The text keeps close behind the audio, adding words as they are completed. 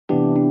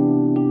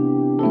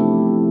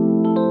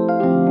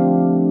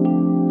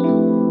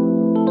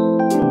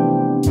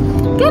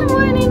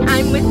morning,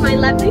 I'm with my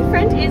lovely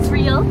friend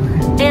Israel,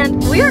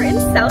 and we are in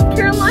South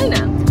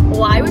Carolina.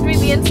 Why would we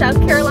be in South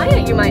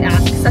Carolina, you might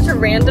ask? Such a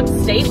random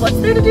state, what's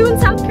there to do in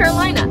South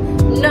Carolina?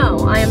 No,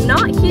 I am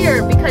not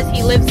here because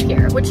he lives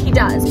here, which he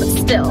does, but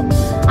still.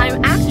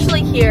 I'm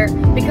actually here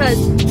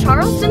because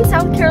Charleston,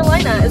 South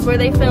Carolina is where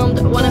they filmed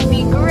one of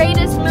the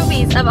greatest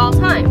movies of all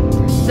time,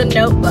 The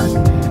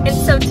Notebook. And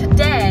so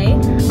today,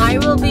 I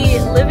will be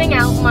living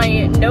out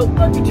my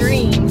Notebook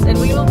dreams, and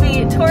we will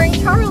be touring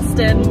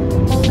Charleston,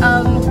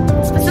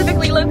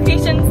 specifically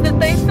locations that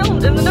they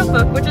filmed in The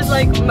Notebook, which is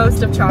like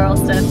most of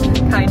Charleston,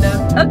 kind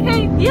of.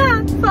 Okay,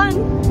 yeah,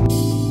 fun.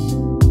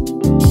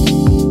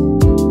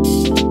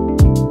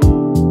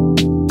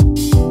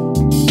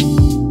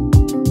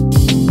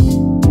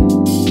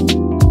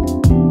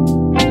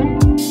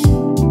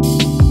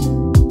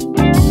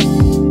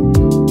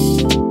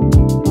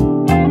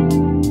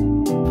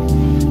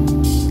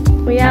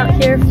 We out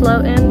here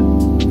floating.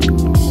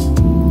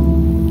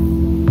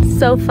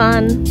 So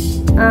fun.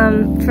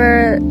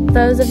 For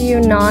those of you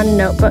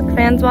non-Notebook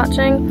fans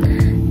watching,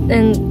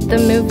 in the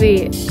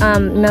movie,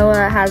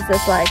 Noah has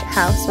this like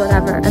house,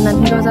 whatever, and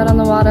then he goes out on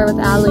the water with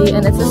Allie,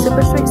 and it's a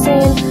super sweet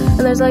scene, and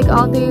there's like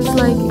all these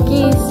like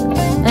geese,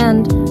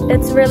 and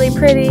it's really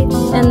pretty,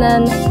 and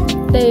then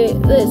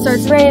it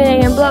starts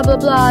raining and blah blah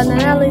blah, and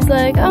then Allie's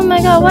like, oh my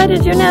god, why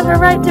did you never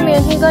write to me?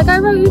 And he's like, I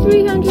wrote you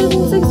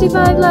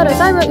 365 letters,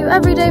 I wrote you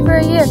every day for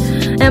a year,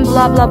 and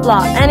blah blah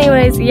blah.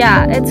 Anyways,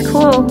 yeah, it's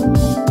cool.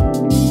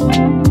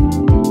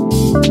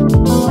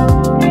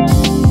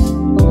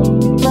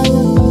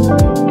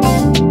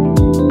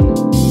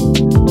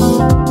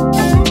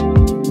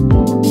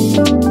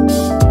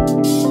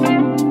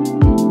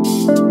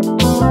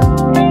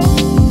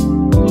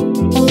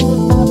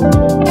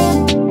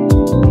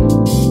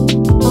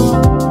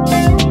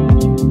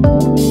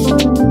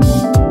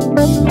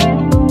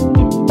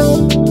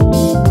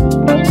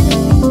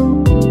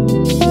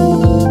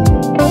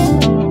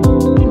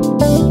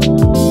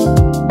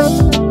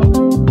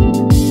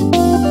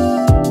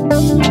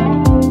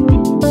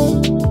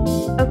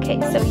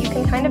 So you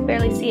can kind of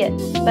barely see it,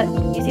 but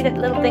you see that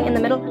little thing in the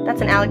middle? That's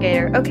an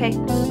alligator. Okay.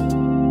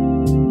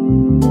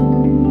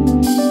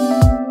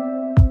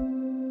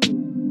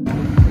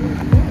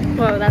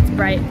 Whoa, that's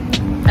bright.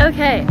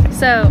 Okay,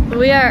 so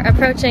we are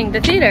approaching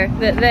the theater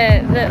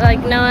that like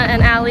Noah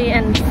and Allie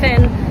and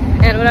Finn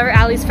and whatever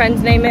Allie's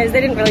friend's name is. They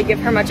didn't really give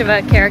her much of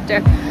a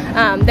character.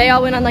 They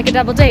all went on like a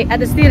double date at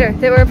this theater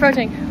they were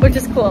approaching, which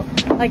is cool.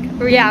 Like,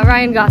 yeah,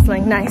 Ryan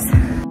Gosling, nice.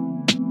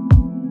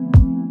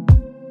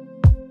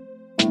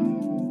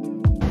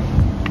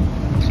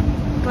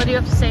 What do you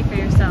have to say for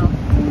yourself?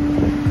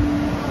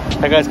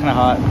 That guy's kind of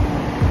hot.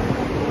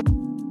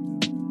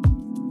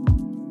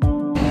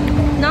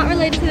 Not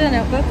related to The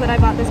Notebook, but I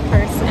bought this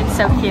purse. It's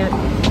so cute.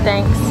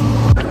 Thanks.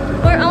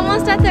 We're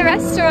almost at the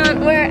restaurant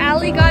where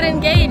Allie got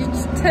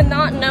engaged to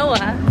not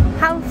Noah.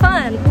 How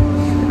fun.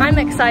 I'm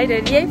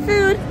excited. Yay,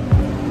 food.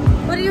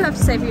 What do you have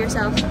to say for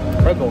yourself?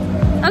 Purple.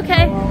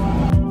 Okay.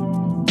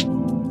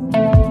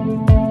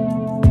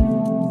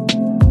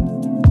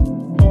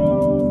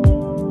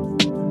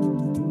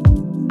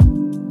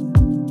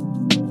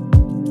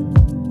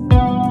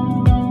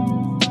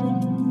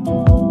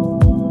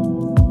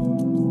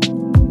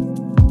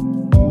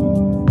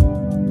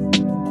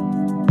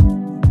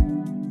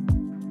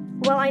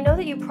 Well, I know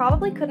that you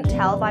probably couldn't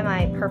tell by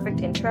my perfect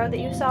intro that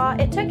you saw.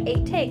 It took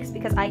 8 takes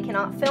because I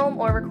cannot film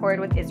or record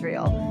with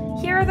Israel.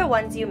 Here are the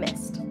ones you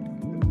missed.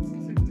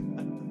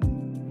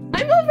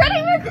 I'm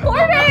already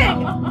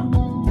recording!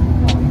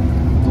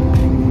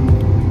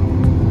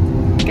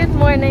 Good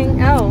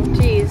morning. Oh,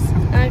 geez.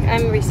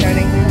 I'm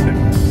restarting.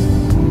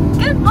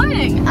 Good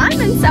morning. I'm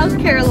in South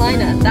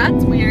Carolina.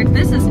 That's weird.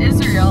 This is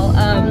Israel.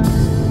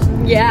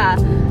 Yeah.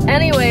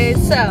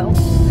 Anyways, so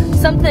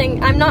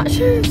something I'm not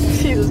sure.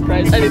 Jesus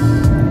Christ.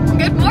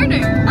 Good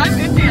morning. I'm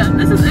India.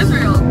 This is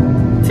Israel.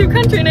 2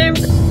 country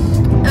names.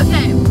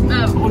 Okay.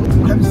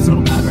 I'm so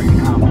mad right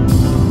now.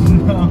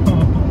 No.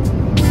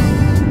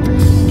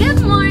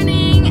 Good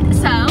morning.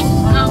 So,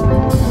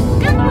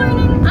 good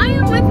morning. I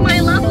am with my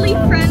lovely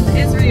friend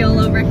Israel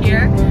over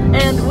here,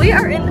 and we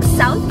are in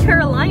South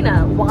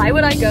Carolina. Why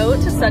would I go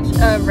to such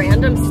a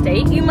random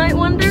state, you might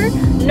wonder?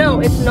 No,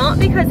 it's not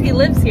because he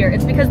lives here.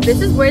 It's because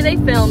this is where they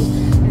filmed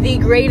the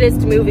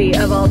greatest movie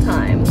of all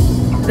time,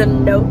 The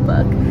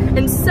Notebook.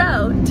 And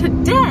so,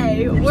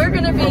 today, we're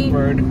gonna be...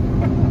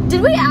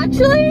 Did we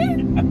actually?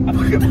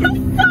 What the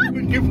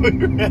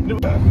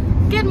fuck?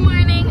 Good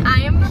morning,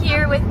 I am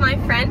here with my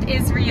friend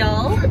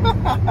Israel.